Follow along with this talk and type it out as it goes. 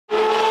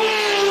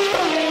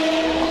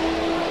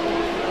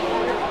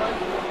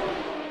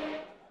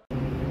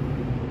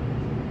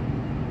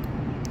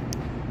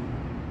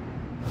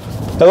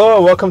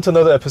Hello, welcome to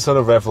another episode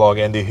of REVlogue.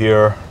 Andy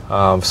here.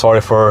 Sorry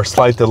for a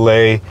slight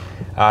delay.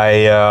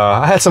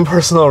 I had some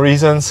personal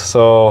reasons,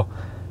 so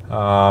the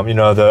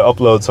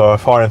uploads are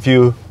far and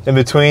few in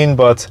between.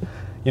 But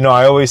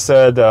I always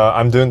said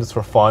I'm doing this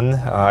for fun.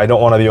 I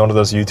don't want to be one of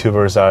those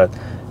YouTubers that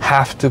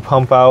have to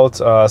pump out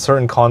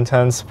certain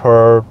contents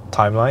per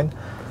timeline.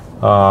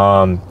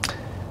 I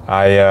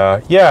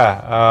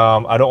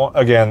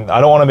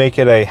don't want to make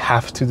it a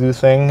have to do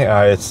thing.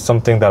 It's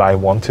something that I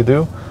want to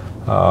do.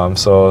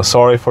 So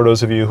sorry for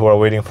those of you who are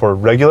waiting for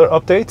regular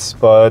updates,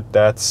 but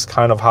that's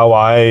kind of how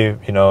I,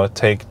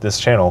 take this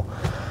channel.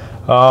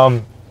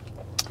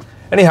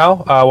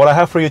 Anyhow, what I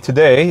have for you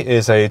today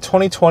is a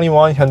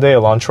 2021 Hyundai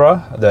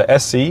Elantra, the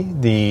SE,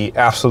 the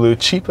absolute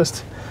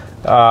cheapest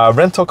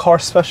rental car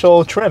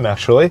special trim,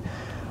 actually.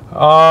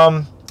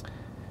 I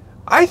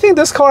think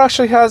this car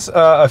actually has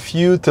a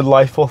few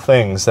delightful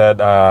things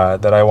that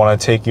I want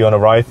to take you on a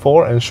ride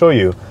for and show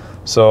you.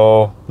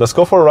 So let's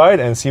go for a ride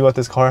and see what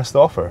this car has to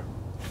offer.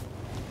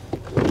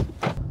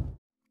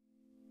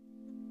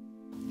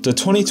 The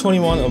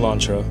 2021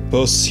 Elantra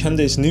boasts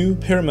Hyundai's new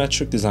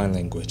parametric design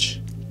language.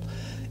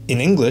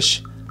 In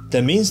English,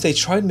 that means they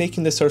tried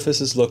making the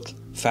surfaces look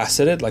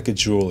faceted like a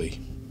jewelry.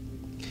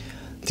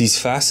 These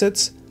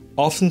facets,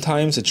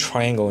 oftentimes a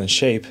triangle in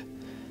shape,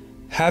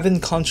 have been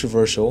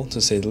controversial to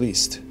say the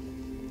least.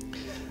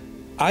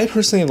 I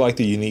personally like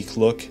the unique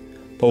look,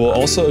 but will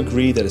also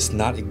agree that it's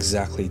not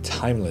exactly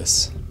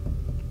timeless.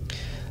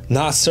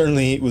 Not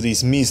certainly with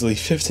these measly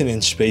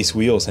 15-inch base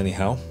wheels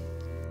anyhow.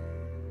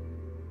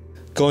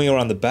 Going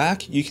around the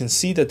back, you can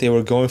see that they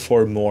were going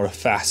for a more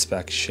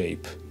fastback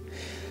shape.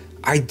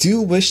 I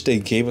do wish they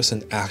gave us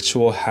an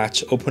actual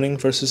hatch opening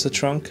versus the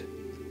trunk.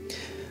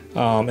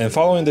 And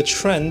following the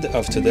trend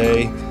of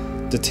today,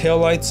 the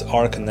taillights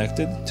are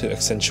connected to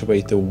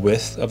accentuate the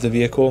width of the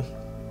vehicle.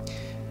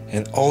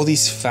 And all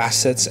these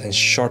facets and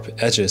sharp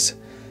edges,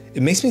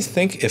 it makes me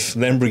think if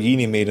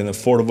Lamborghini made an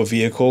affordable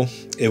vehicle,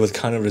 it would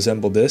kind of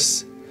resemble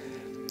this.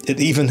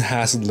 It even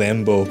has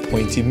Lambo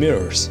pointy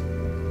mirrors.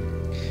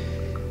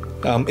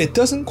 It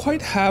doesn't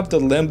quite have the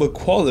Lambo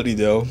quality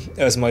though,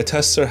 as my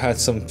tester had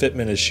some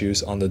fitment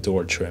issues on the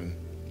door trim.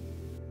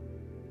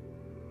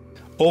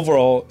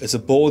 Overall, it's a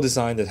bold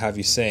design that have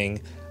you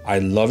saying, I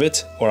love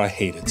it or I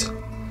hate it.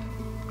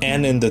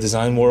 And in the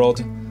design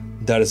world,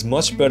 that is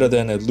much better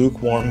than a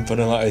lukewarm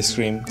vanilla ice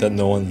cream that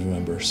no one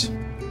remembers.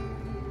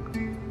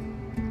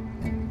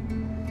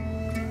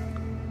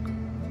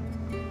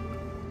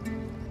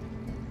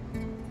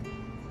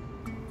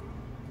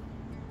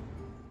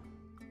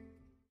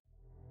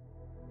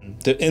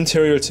 The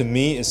interior to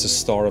me is the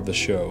star of the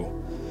show.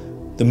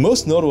 The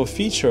most notable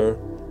feature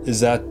is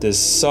that this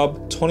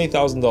sub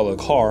 $20,000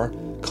 car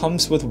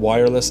comes with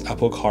wireless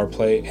Apple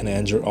CarPlay and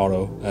Android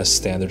Auto as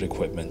standard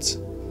equipment.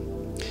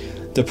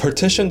 The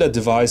partition that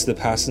divides the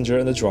passenger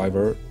and the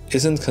driver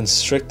isn't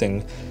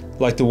constricting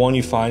like the one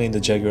you find in the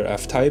Jaguar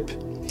F-Type,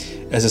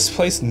 as it's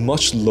placed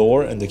much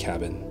lower in the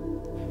cabin.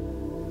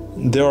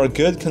 There are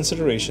good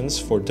considerations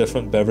for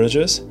different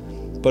beverages,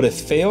 but it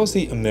fails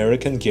the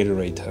American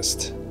Gatorade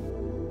test.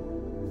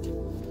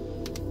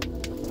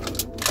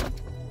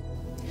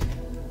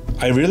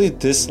 I really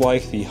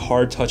dislike the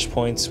hard touch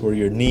points where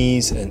your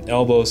knees and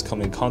elbows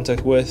come in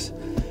contact with,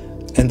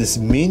 and this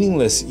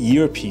meaningless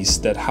earpiece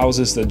that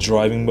houses the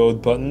driving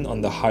mode button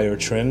on the higher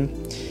trim.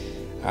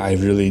 I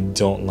really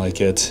don't like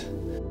it.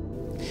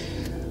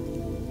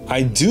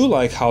 I do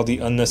like how the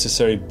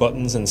unnecessary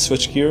buttons and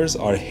switch gears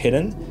are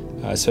hidden,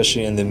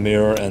 especially in the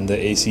mirror and the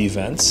AC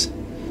vents.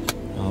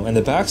 And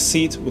the back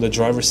seat with the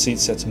driver's seat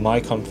set to my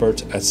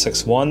comfort at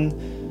 6'1"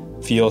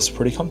 feels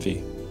pretty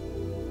comfy.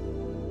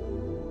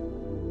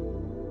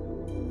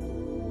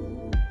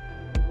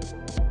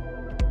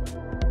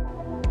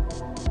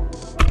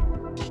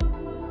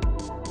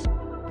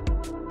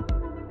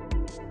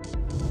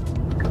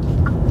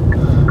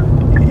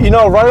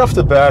 Right off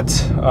the bat,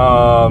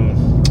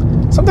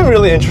 something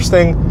really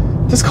interesting.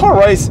 This car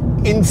rides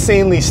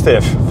insanely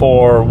stiff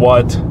for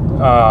what,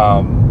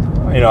 how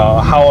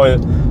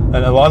an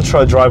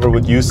Elantra driver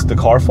would use the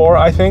car for,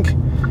 I think.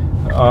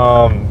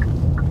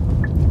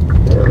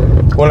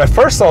 When I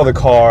first saw the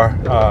car,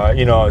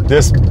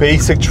 this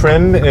basic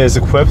trim is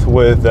equipped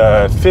with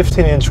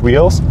 15-inch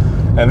wheels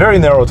and very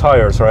narrow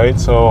tires, right?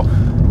 So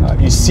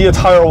you see a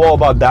tire wall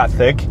about that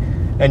thick,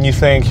 and you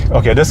think,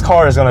 okay, this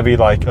car is gonna be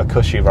like a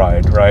cushy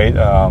ride, right?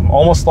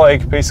 Almost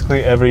like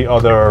basically every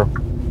other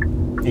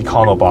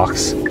Econo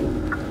box.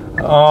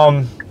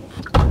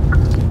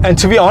 And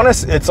to be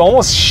honest, it's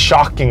almost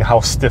shocking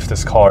how stiff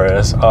this car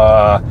is.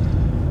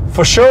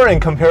 For sure, in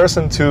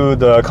comparison to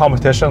the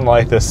competition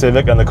like the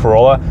Civic and the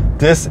Corolla,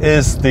 this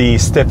is the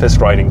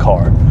stiffest riding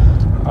car.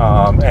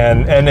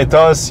 And it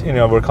does,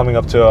 we're coming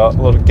up to a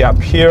little gap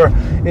here.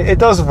 It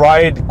does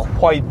ride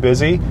quite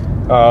busy,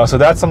 so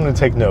that's something to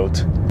take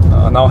note.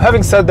 Now,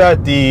 having said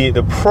that,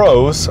 the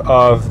pros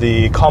of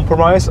the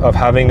compromise of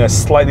having a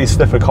slightly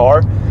stiffer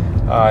car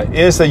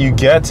is that you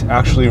get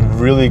actually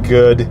really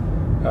good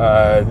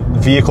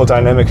vehicle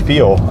dynamic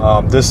feel.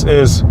 This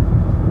is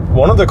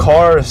one of the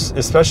cars,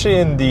 especially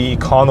in the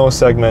econo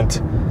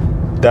segment,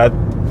 that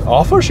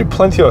offers you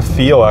plenty of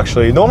feel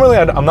actually. Normally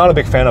I'm not a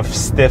big fan of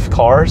stiff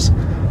cars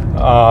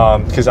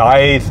because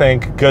I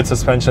think good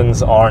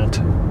suspensions aren't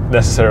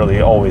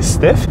necessarily always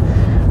stiff.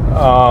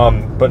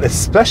 But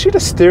especially the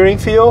steering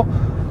feel,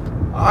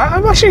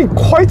 I'm actually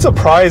quite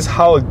surprised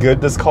how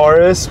good this car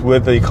is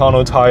with the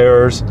econo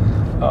tires.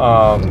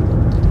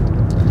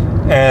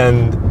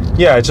 And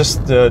yeah,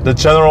 just the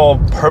general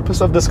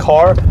purpose of this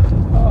car,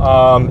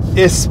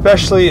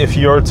 especially if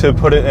you're to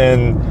put it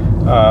in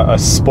a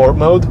sport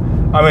mode.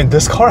 I mean,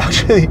 this car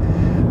actually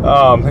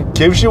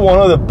gives you one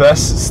of the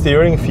best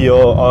steering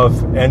feel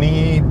of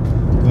any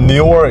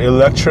newer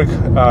electric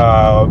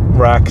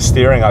rack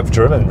steering I've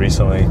driven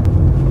recently.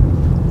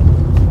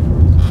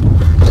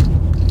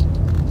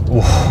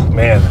 Oof,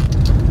 man,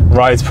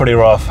 ride's pretty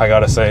rough, I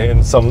gotta say,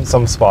 in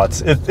some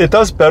spots. It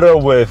does better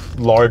with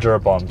larger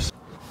bumps.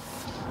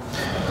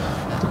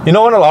 You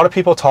know, when a lot of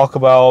people talk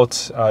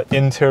about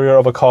interior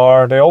of a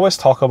car, they always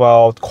talk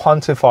about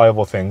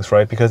quantifiable things,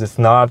 right? Because it's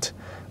not,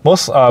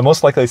 most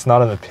likely it's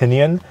not an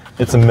opinion,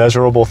 it's a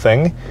measurable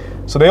thing.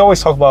 So they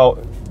always talk about,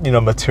 you know,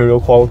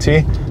 material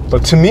quality.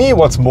 But to me,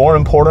 what's more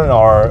important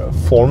are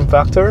form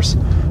factors.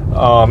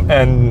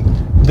 And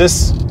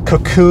this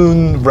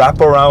cocoon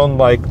wraparound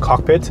like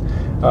cockpit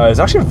is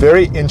actually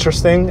very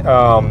interesting,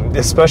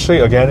 especially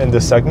again in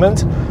this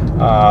segment.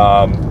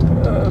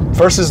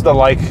 Versus the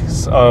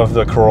likes of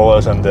the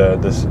Corollas and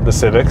the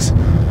Civics.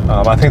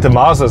 I think the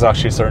Mazda is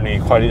actually certainly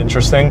quite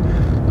interesting.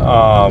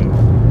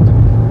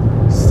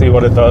 See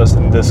what it does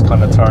in this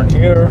kind of turn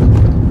here.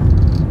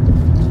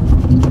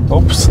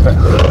 Oops,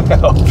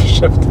 I'll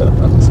shift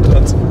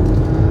it.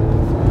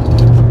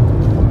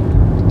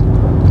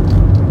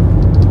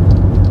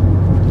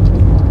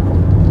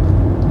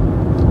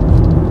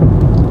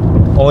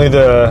 Only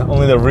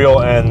the real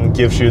end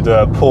gives you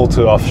the pull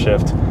to off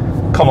shift.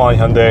 Come on,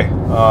 Hyundai.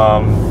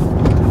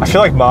 I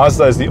feel like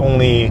Mazda is the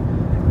only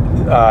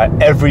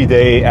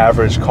everyday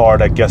average car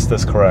that gets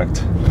this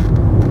correct.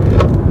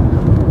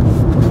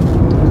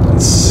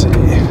 Let's see.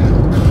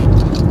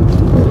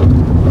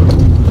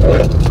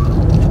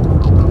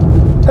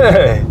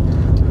 Hey!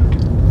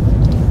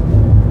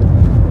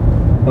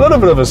 A little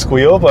bit of a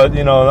squeal, but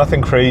you know,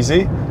 nothing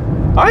crazy.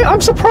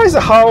 I'm surprised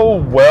at how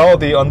well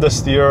the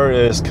understeer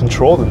is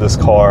controlled in this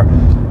car.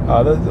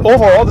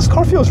 Overall, this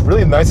car feels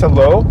really nice and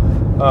low.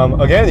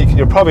 Again,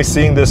 you're probably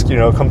seeing this, you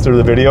know, come through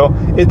the video.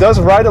 It does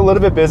ride a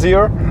little bit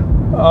busier,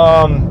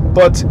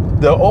 but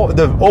the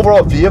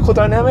overall vehicle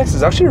dynamics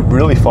is actually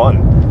really fun.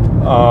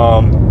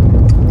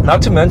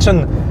 Not to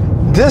mention,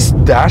 this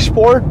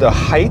dashboard, the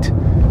height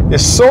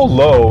is so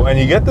low, and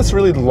you get this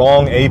really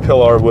long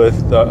A-pillar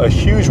with a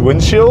huge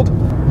windshield.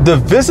 The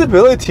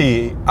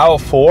visibility out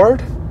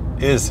forward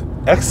is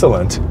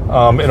excellent.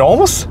 It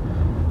almost,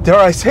 dare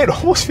I say, it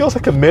almost feels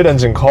like a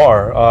mid-engine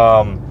car.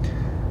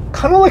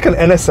 Kind of like an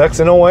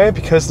NSX in a way,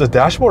 because the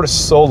dashboard is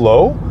so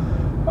low.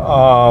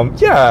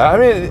 Yeah, I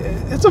mean,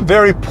 it's a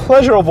very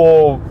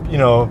pleasurable, you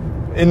know,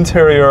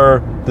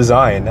 interior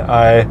design.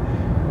 I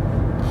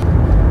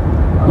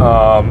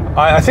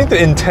think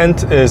the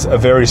intent is a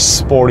very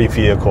sporty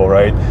vehicle,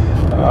 right?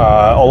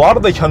 A lot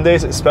of the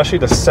Hyundais, especially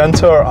the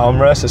center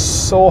armrest, is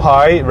so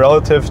high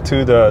relative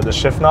to the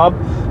shift knob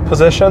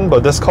position,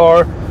 but this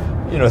car,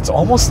 you know, it's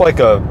almost like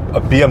a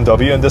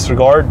BMW in this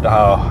regard,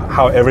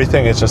 how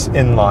everything is just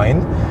in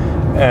line,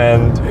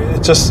 and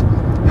it just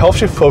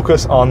helps you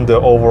focus on the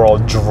overall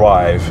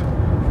drive.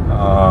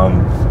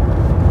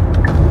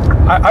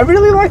 I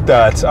really like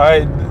that.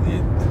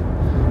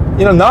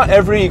 You know, not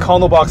every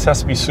econo box has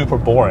to be super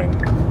boring.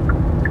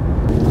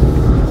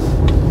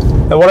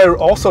 And what I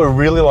also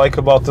really like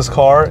about this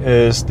car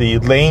is the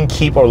lane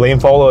keep or lane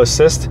follow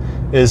assist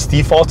is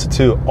defaulted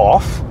to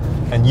off,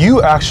 and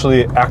you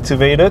actually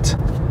activate it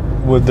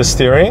with the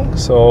steering.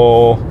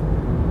 So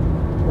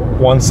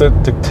once it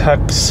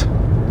detects,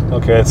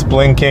 okay, it's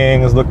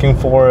blinking, it's looking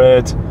for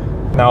it,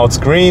 now it's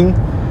green.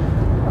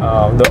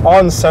 The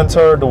on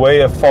center, the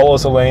way it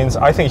follows the lanes,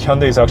 I think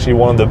Hyundai is actually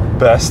one of the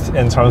best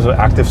in terms of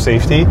active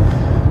safety.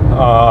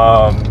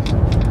 A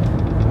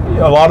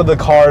lot of the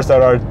cars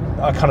that are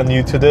kind of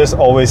new to this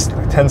always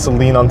tends to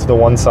lean onto the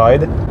one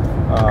side.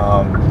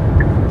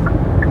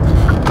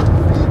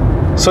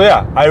 So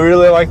yeah, I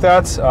really like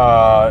that.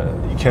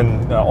 You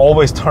can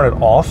always turn it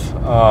off.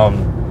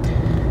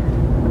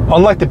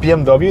 Unlike the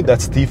BMW,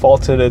 that's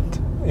defaulted it.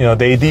 You know,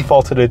 they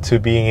defaulted it to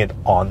being it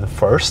on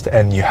first,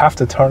 and you have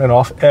to turn it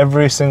off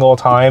every single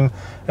time.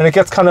 And it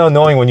gets kind of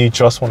annoying when you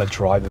just want to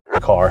drive the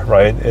car,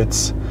 right?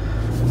 It's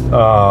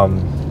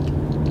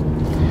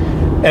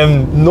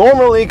and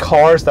normally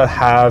cars that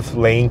have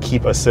lane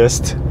keep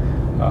assist,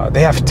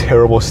 they have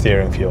terrible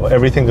steering feel.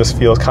 Everything just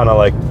feels kind of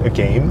like a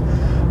game.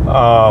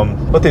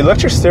 But the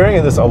electric steering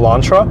in this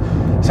Elantra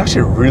is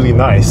actually really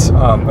nice.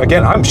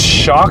 Again, I'm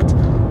shocked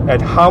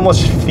at how much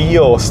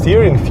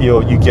steering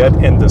feel you get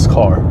in this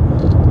car.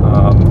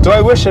 Do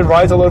I wish it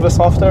rides a little bit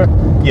softer?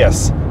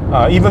 Yes.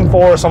 Even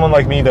for someone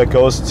like me that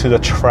goes to the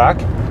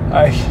track,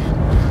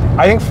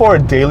 I think for a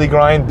daily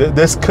grind,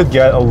 this could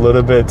get a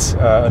little bit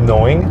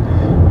annoying.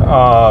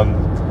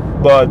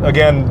 But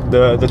again,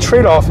 the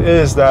trade-off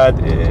is that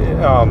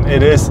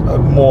it is a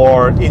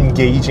more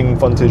engaging,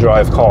 fun to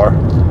drive car.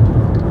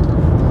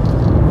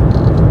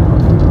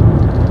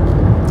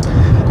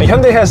 And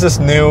Hyundai has this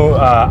new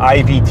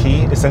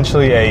IVT,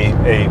 essentially a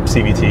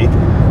CVT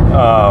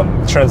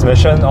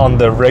transmission. On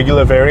the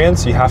regular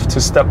variants, you have to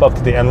step up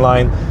to the N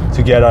line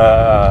to get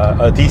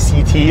a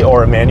DCT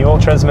or a manual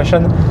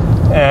transmission.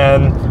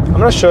 And I'm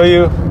going to show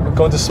you,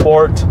 go into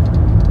sport,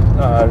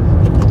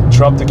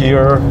 drop the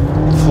gear,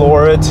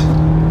 floor it,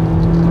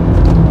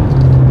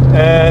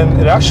 and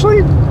it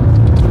actually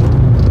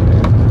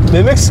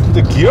mimics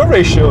the gear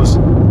ratios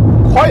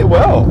quite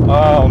well.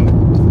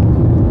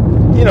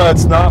 You know,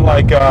 it's not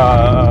like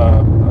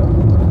a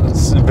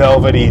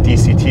velvety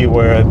DCT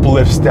where it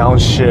blips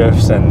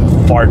downshifts and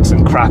farts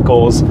and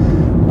crackles,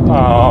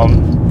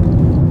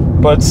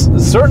 but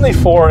certainly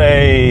for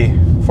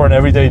an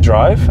everyday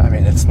drive, I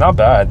mean, it's not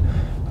bad.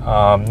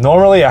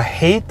 Normally, I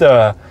hate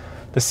the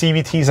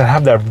CVTs that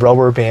have that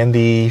rubber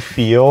bandy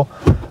feel.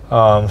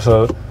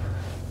 So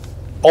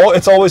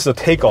it's always the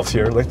takeoffs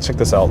here. Let's check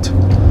this out.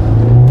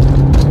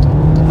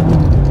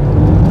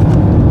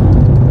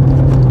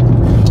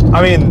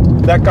 I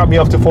mean, that got me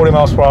up to 40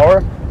 miles per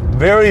hour.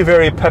 Very,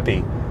 very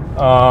peppy.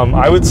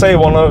 I would say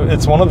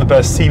it's one of the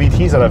best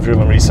CVTs that I've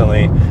driven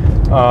recently.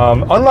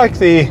 Unlike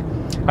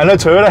I know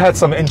Toyota had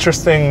some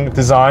interesting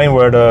design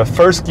where the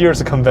first gear is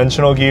a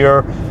conventional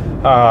gear,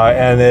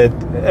 and the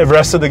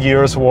rest of the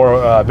gears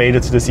were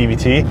mated to the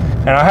CVT,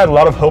 and I had a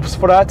lot of hopes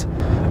for that.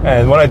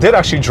 And when I did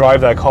actually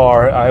drive that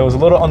car, I was a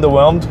little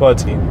underwhelmed.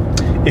 But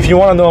if you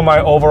want to know my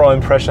overall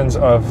impressions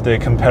of the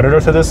competitor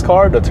to this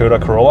car, the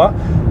Toyota Corolla,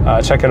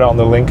 check it out on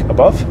the link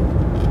above.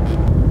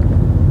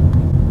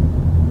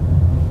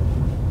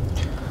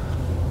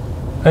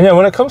 And yeah,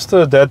 when it comes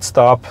to dead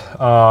stop,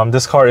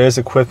 this car is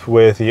equipped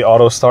with the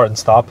auto start and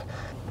stop.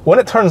 When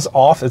it turns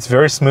off, it's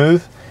very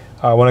smooth.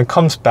 When it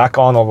comes back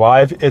on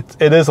alive, it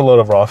is a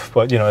little rough,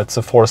 but you know, it's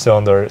a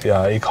 4-cylinder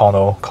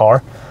econo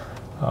car.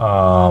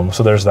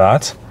 So there's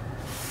that.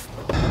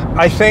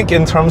 I think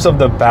in terms of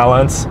the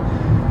balance,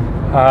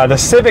 the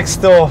Civic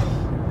still,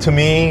 to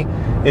me,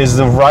 is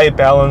the right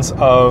balance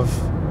of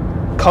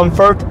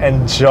comfort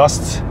and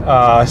just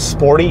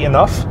sporty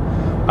enough.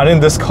 I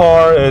think this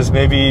car is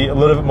maybe a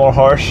little bit more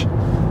harsh.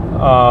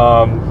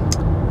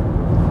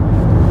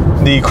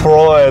 The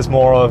Corolla is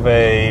more of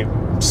a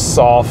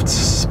soft,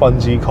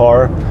 spongy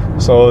car.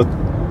 So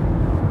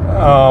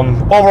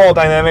overall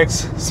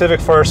dynamics, Civic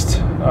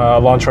first,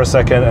 Elantra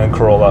second, and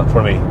Corolla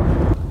for me.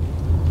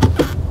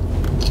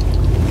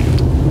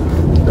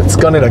 Let's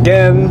gun it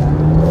again.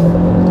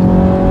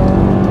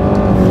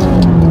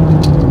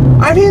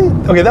 I mean,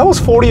 okay, that was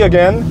 40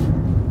 again.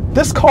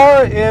 This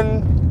car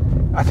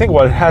I think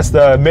it has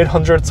the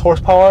mid-hundreds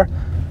horsepower.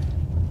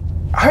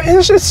 I mean,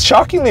 it's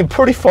shockingly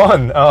pretty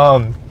fun.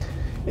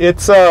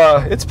 It's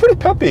pretty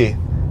peppy.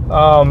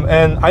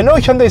 And I know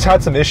Hyundai's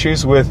had some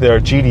issues with their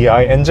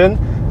GDI engine,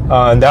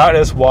 and that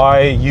is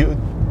why you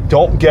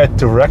don't get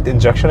direct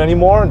injection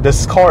anymore.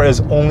 This car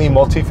is only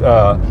multi-port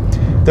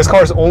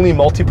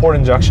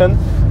injection.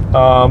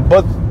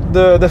 But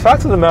the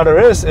fact of the matter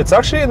is, it's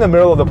actually in the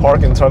middle of the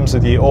park in terms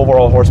of the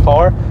overall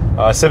horsepower.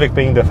 Civic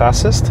being the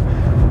fastest,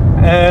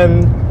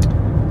 and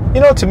you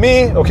know, to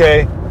me,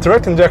 okay,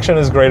 direct injection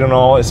is great and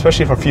all,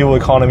 especially for fuel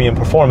economy and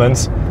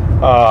performance.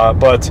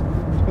 But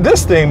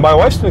this thing, my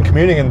wife's been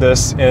commuting in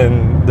this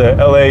in the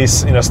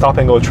LA's stop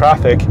and go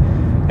traffic,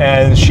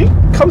 and she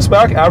comes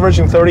back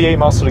averaging 38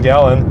 miles to the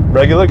gallon,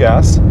 regular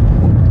gas.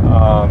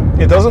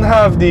 It doesn't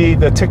have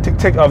the tick tick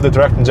tick of the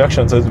direct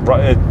injection, so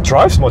it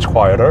drives much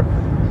quieter.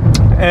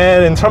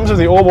 And in terms of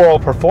the overall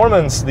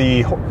performance,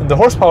 the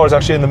horsepower is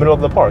actually in the middle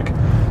of the park.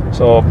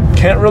 So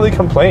can't really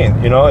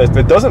complain, you know,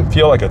 it doesn't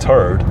feel like a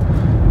turd.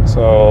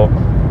 So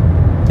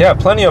yeah,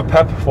 plenty of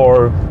pep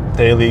for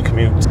daily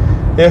commute.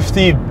 If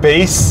the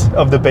base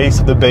of the base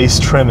of the base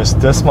trim is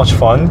this much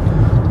fun,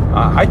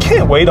 I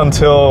can't wait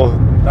until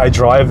I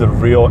drive the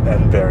real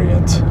N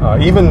variant,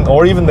 even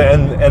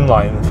the N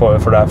line for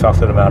that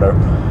fact of the matter.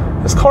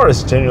 This car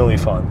is genuinely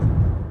fun.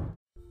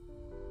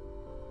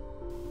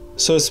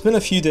 So it's been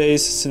a few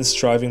days since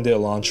driving the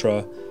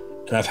Elantra,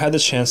 and I've had the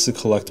chance to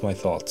collect my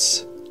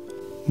thoughts.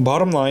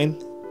 Bottom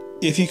line,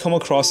 if you come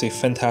across a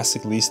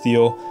fantastic lease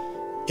deal,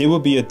 it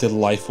would be a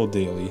delightful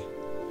daily.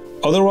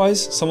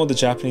 Otherwise, some of the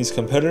Japanese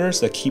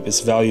competitors that keep its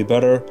value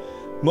better,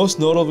 most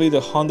notably the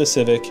Honda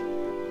Civic,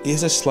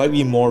 is a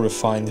slightly more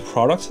refined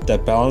product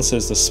that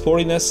balances the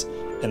sportiness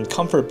and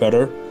comfort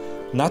better,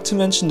 not to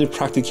mention the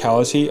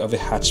practicality of a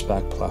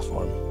hatchback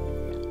platform.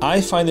 I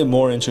find it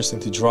more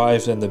interesting to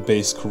drive than the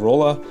base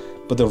Corolla,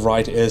 but the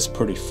ride is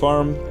pretty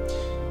firm.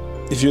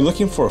 If you're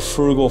looking for a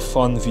frugal,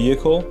 fun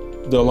vehicle,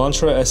 the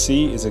Elantra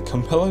SE is a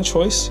compelling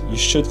choice you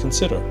should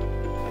consider.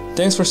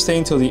 Thanks for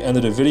staying till the end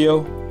of the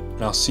video,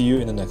 and I'll see you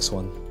in the next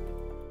one.